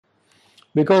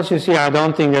Because you see, I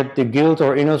don't think that the guilt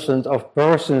or innocence of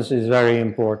persons is very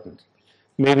important.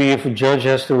 Maybe if a judge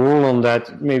has to rule on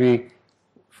that, maybe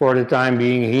for the time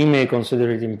being he may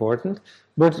consider it important,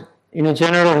 but in a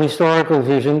general historical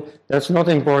vision, that's not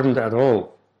important at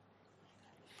all.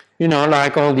 You know,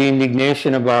 like all the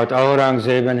indignation about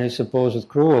Aurangzeb and his supposed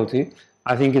cruelty,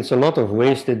 I think it's a lot of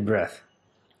wasted breath,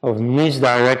 of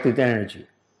misdirected energy.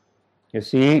 You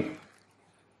see,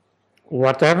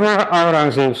 whatever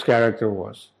Aurangzeb's character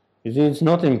was, you see, it's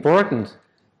not important.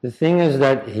 The thing is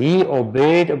that he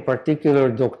obeyed a particular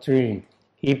doctrine.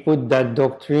 He put that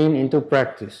doctrine into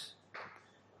practice.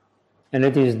 And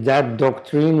it is that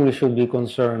doctrine we should be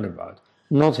concerned about,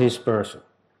 not his person.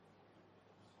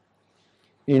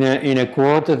 In a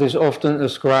quote that is often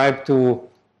ascribed to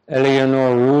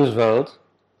Eleanor Roosevelt,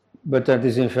 but that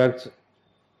is in fact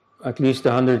at least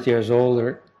 100 years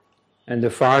older, and the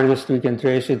farthest we can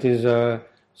trace it is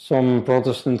some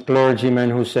Protestant clergyman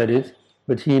who said it,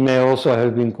 but he may also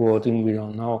have been quoting, we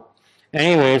don't know.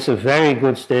 Anyway, it's a very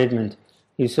good statement.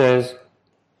 He says,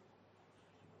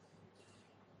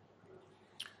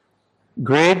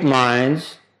 great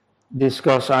minds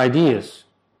discuss ideas.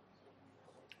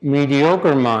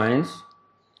 Mediocre minds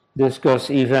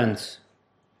discuss events.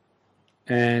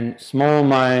 And small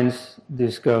minds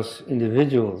discuss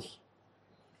individuals.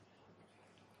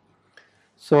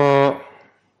 So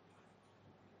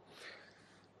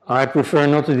I prefer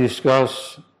not to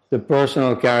discuss the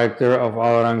personal character of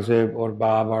Aurangzeb or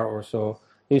Babar or so.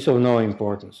 It's of no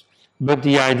importance. But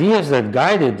the ideas that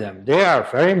guided them, they are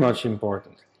very much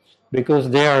important because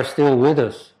they are still with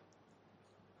us.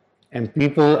 And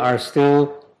people are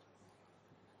still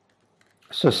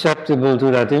susceptible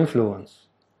to that influence.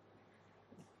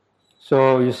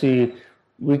 So you see,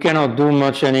 we cannot do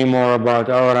much anymore about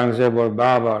Aurangzeb or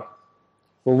Babar,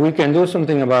 but we can do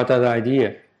something about that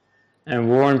idea and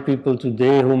warn people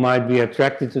today who might be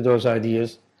attracted to those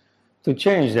ideas to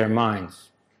change their minds.